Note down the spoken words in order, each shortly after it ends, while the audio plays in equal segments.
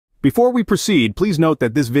Before we proceed, please note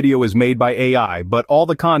that this video is made by AI, but all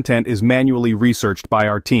the content is manually researched by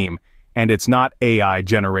our team, and it's not AI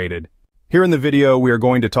generated. Here in the video, we are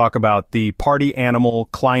going to talk about the Party Animal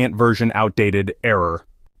Client Version Outdated error.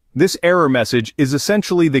 This error message is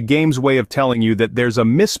essentially the game's way of telling you that there's a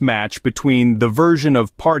mismatch between the version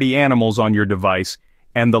of Party Animals on your device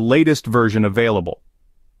and the latest version available.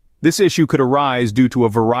 This issue could arise due to a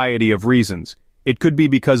variety of reasons. It could be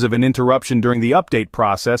because of an interruption during the update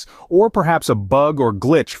process, or perhaps a bug or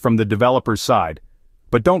glitch from the developer's side.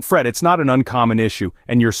 But don't fret, it's not an uncommon issue,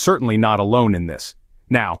 and you're certainly not alone in this.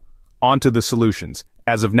 Now, on to the solutions.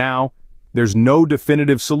 As of now, there's no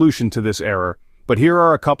definitive solution to this error, but here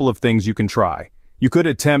are a couple of things you can try. You could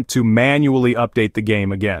attempt to manually update the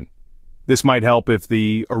game again. This might help if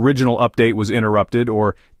the original update was interrupted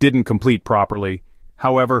or didn't complete properly.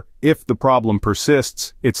 However, if the problem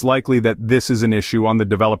persists, it's likely that this is an issue on the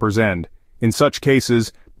developer's end. In such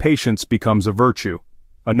cases, patience becomes a virtue.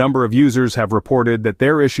 A number of users have reported that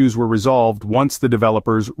their issues were resolved once the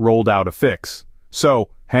developers rolled out a fix. So,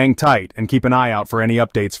 hang tight and keep an eye out for any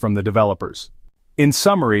updates from the developers. In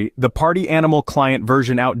summary, the Party Animal Client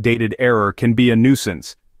Version Outdated error can be a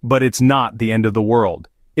nuisance, but it's not the end of the world.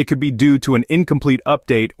 It could be due to an incomplete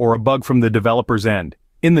update or a bug from the developer's end.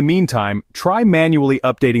 In the meantime, try manually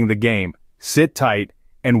updating the game, sit tight,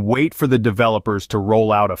 and wait for the developers to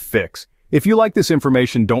roll out a fix. If you like this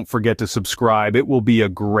information, don't forget to subscribe. It will be a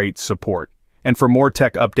great support. And for more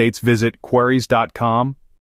tech updates, visit queries.com.